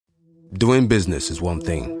Doing business is one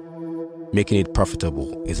thing. Making it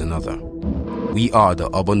profitable is another. We are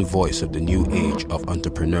the urban voice of the new age of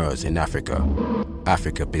entrepreneurs in Africa.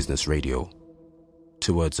 Africa Business Radio.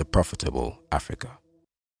 Towards a profitable Africa.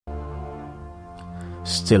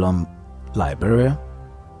 Still on Liberia,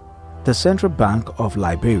 the Central Bank of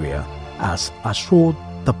Liberia has assured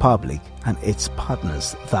the public and its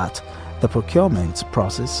partners that the procurement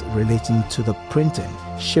process relating to the printing,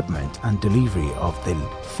 shipment and delivery of the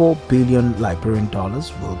 $4 billion Liberian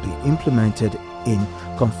dollars will be implemented in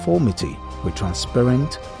conformity with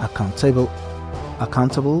transparent,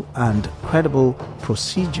 accountable and credible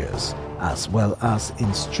procedures, as well as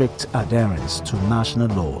in strict adherence to national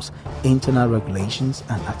laws, internal regulations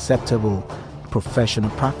and acceptable professional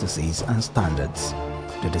practices and standards.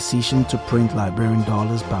 The decision to print Liberian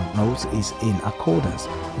dollars banknotes is in accordance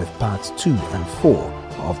with Parts 2 and 4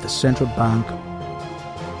 of the Central Bank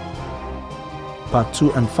Part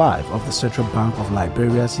 2 and 5 of the Central Bank of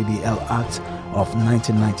Liberia CBL Act of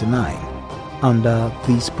 1999. Under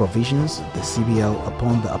these provisions, the CBL,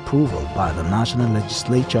 upon the approval by the national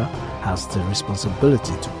legislature, has the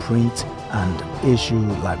responsibility to print and issue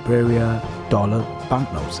Liberia dollar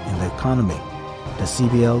banknotes in the economy. The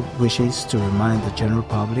CBL wishes to remind the general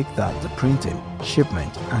public that the printing,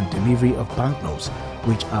 shipment and delivery of banknotes,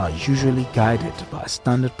 which are usually guided by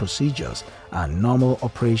standard procedures, are normal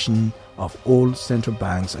operation of all central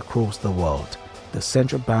banks across the world, the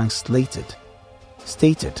central bank stated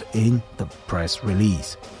in the press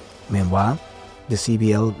release. Meanwhile, the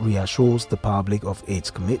CBL reassures the public of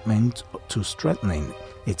its commitment to strengthening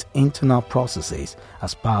its internal processes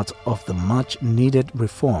as part of the much-needed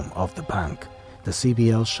reform of the bank. The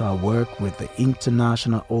CBL shall work with the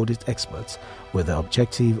international audit experts with the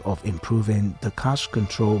objective of improving the cash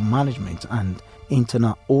control management and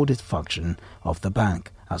internal audit function of the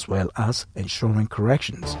bank, as well as ensuring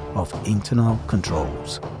corrections of internal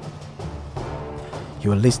controls.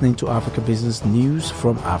 You are listening to Africa Business News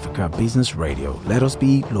from Africa Business Radio. Let us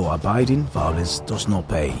be law-abiding. Violence does not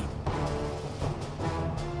pay.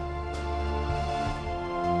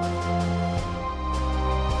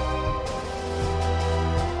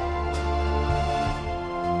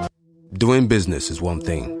 Doing business is one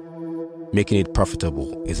thing. Making it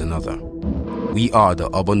profitable is another. We are the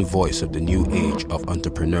urban voice of the new age of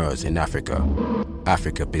entrepreneurs in Africa.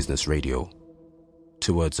 Africa Business Radio.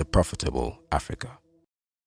 Towards a profitable Africa.